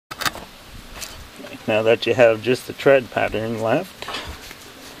Now that you have just the tread pattern left,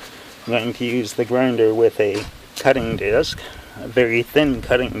 I'm going to use the grinder with a cutting disc, a very thin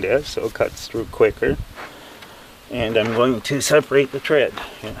cutting disc so it cuts through quicker. And I'm going to separate the tread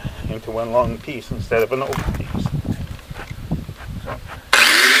into one long piece instead of an open piece.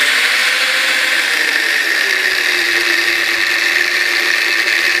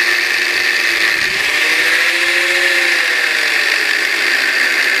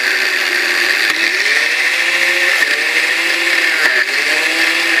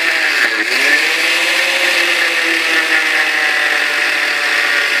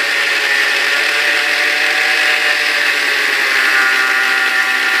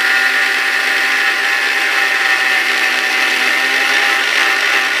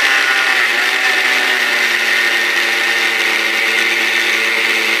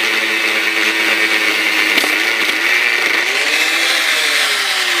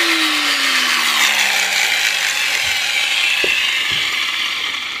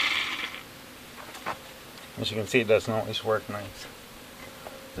 As you can see, it doesn't always work nice.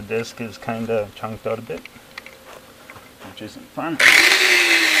 The disc is kind of chunked out a bit, which isn't fun.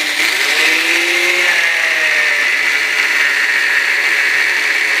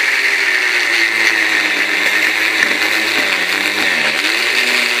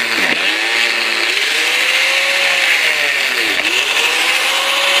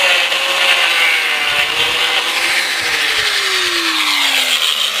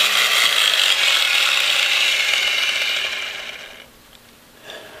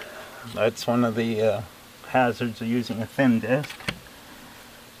 That's one of the hazards of using a thin disc,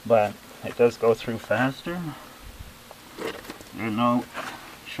 but it does go through faster. There are no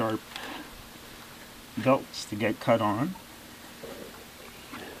sharp belts to get cut on.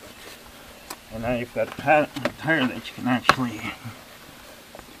 And now you've got a tire that you can actually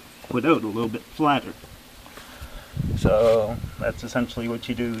put out a little bit flatter. So that's essentially what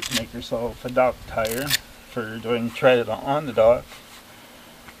you do to make yourself a dock tire for doing tread on the dock,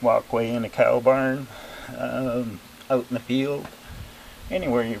 walkway in a cow barn, out in the field,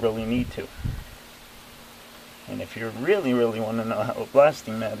 anywhere you really need to. And if you really want to know how a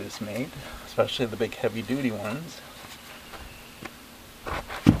blasting mat is made, especially the big heavy duty ones,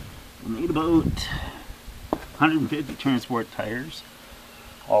 you need about 150 transport tires,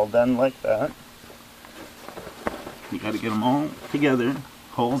 all done like that. You got to get them all together,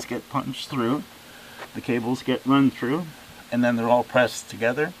 holes get punched through, the cables get run through, and then they're all pressed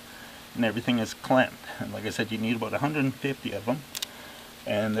together and everything is clamped. And like I said, you need about 150 of them,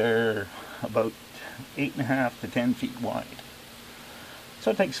 and they're about 8.5 to 10 feet wide.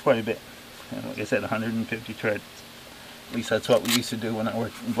 So it takes quite a bit. And like I said, 150 treads. At least that's what we used to do when I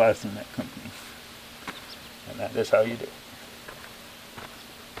worked in blasting that company. And that is how you do it.